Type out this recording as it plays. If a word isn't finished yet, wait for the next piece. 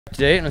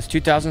Today on this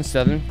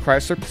 2007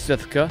 Chrysler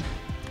Pacifica,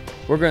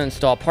 we're going to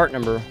install part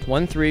number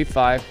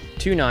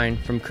 13529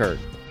 from CURT.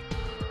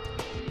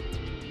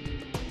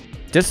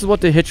 This is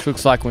what the hitch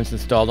looks like when it's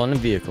installed on the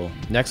vehicle.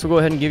 Next, we'll go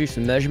ahead and give you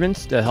some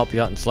measurements to help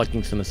you out in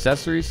selecting some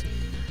accessories,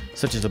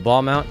 such as a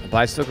ball mount, a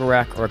bicycle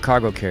rack, or a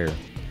cargo carrier.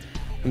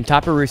 From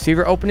top of a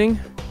receiver opening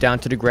down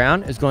to the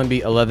ground is going to be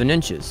 11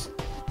 inches.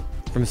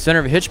 From the center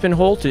of a hitch pin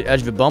hole to the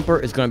edge of the bumper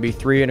is going to be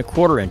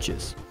 3¼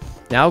 inches.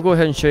 Now I'll go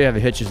ahead and show you how the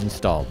hitch is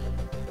installed.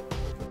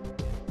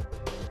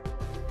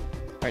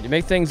 Alright, to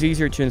make things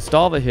easier to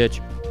install the hitch,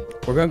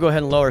 we're going to go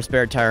ahead and lower a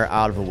spare tire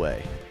out of the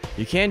way.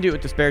 You can do it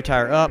with the spare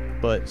tire up,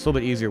 but it's a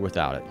little bit easier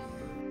without it.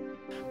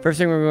 First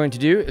thing we're going to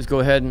do is go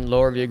ahead and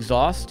lower the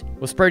exhaust.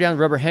 We'll spray down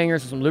the rubber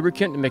hangers with some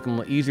lubricant to make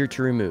them easier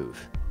to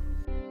remove.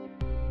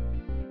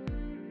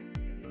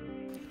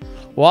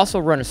 We'll also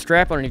run a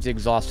strap underneath the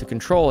exhaust to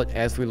control it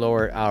as we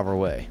lower it out of our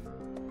way.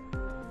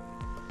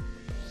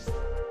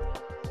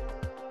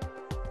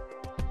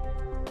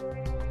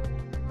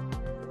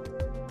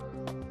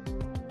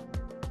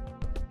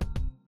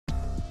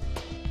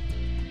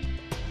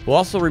 We'll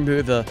also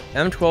remove the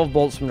M12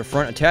 bolts from the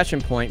front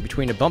attachment point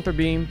between the bumper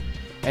beam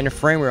and the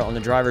frame rail on the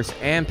driver's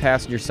and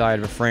passenger side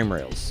of the frame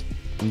rails.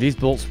 And these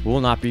bolts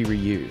will not be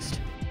reused.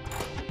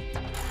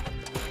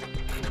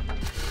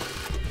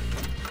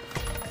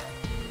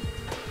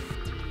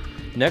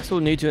 Next, we'll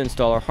need to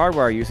install our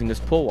hardwire using this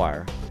pull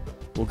wire.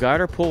 We'll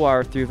guide our pull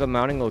wire through the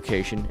mounting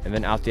location and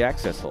then out the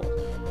access hole.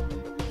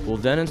 We'll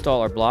then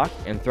install our block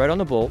and thread on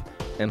the bolt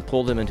and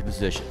pull them into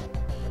position.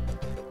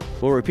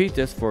 We'll repeat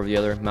this for the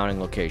other mounting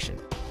location.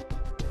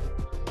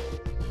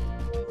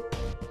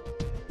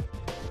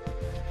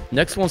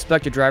 Next, we'll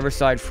inspect the driver's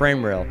side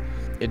frame rail.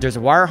 If there's a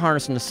wire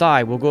harness on the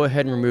side, we'll go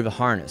ahead and remove the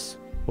harness.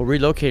 We'll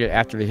relocate it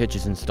after the hitch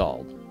is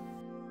installed.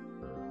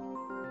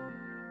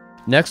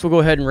 Next, we'll go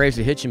ahead and raise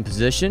the hitch in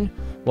position.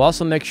 We'll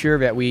also make sure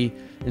that we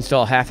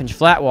install a 1/2-inch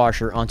flat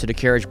washer onto the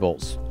carriage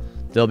bolts.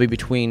 They'll be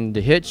between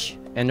the hitch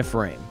and the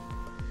frame.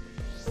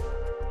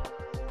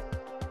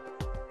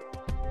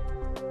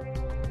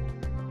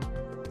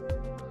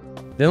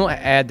 Then we'll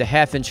add the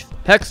 1/2-inch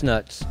hex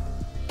nuts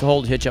to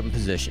hold the hitch up in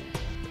position.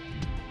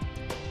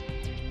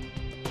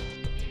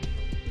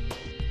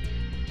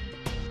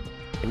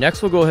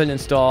 Next, we'll go ahead and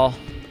install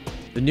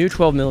the new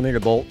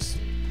 12mm bolts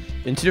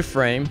into the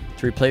frame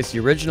to replace the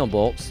original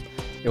bolts,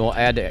 and we'll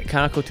add the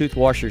conical tooth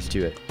washers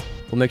to it.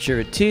 We'll make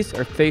sure the teeth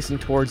are facing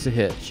towards the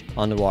hitch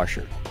on the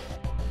washer.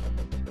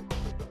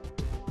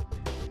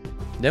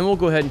 Then we'll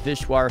go ahead and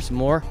fish wire some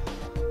more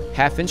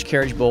 1/2-inch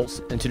carriage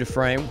bolts into the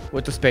frame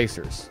with the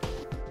spacers.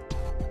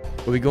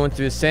 We'll be going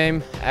through the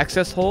same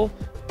access hole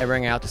and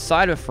bringing out the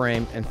side of the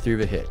frame and through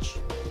the hitch.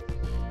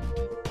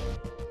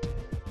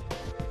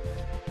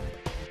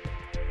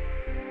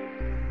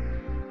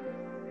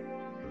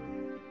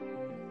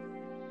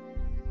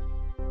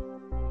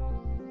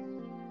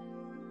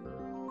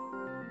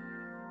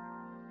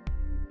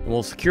 And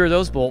we'll secure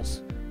those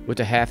bolts with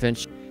the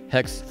 1/2-inch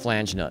hex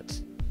flange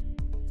nuts.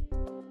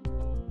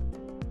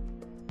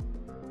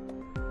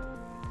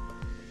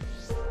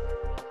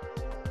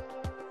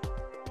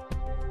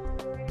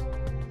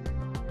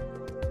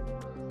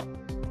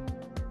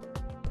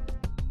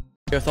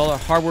 With all our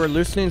hardware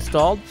loosely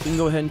installed, we can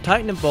go ahead and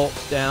tighten the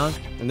bolts down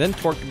and then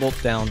torque the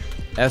bolts down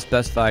as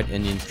specified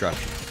in the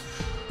instructions.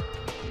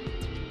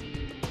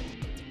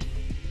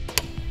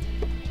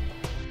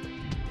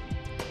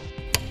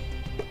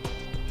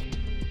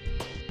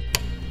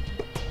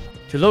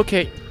 To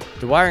locate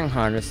the wiring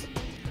harness,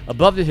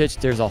 above the hitch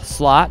there's a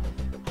slot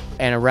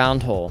and a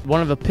round hole.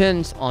 One of the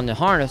pins on the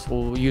harness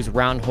will use a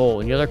round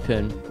hole and the other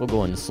pin will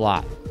go in the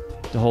slot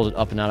to hold it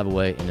up and out of the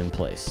way and in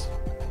place.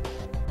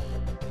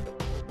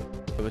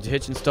 With the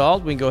hitch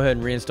installed, we can go ahead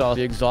and reinstall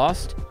the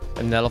exhaust,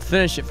 and that'll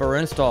finish it for our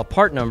install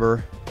part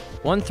number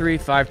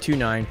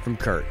 13529 from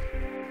CURT,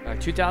 our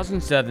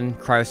 2007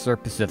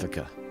 Chrysler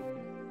Pacifica.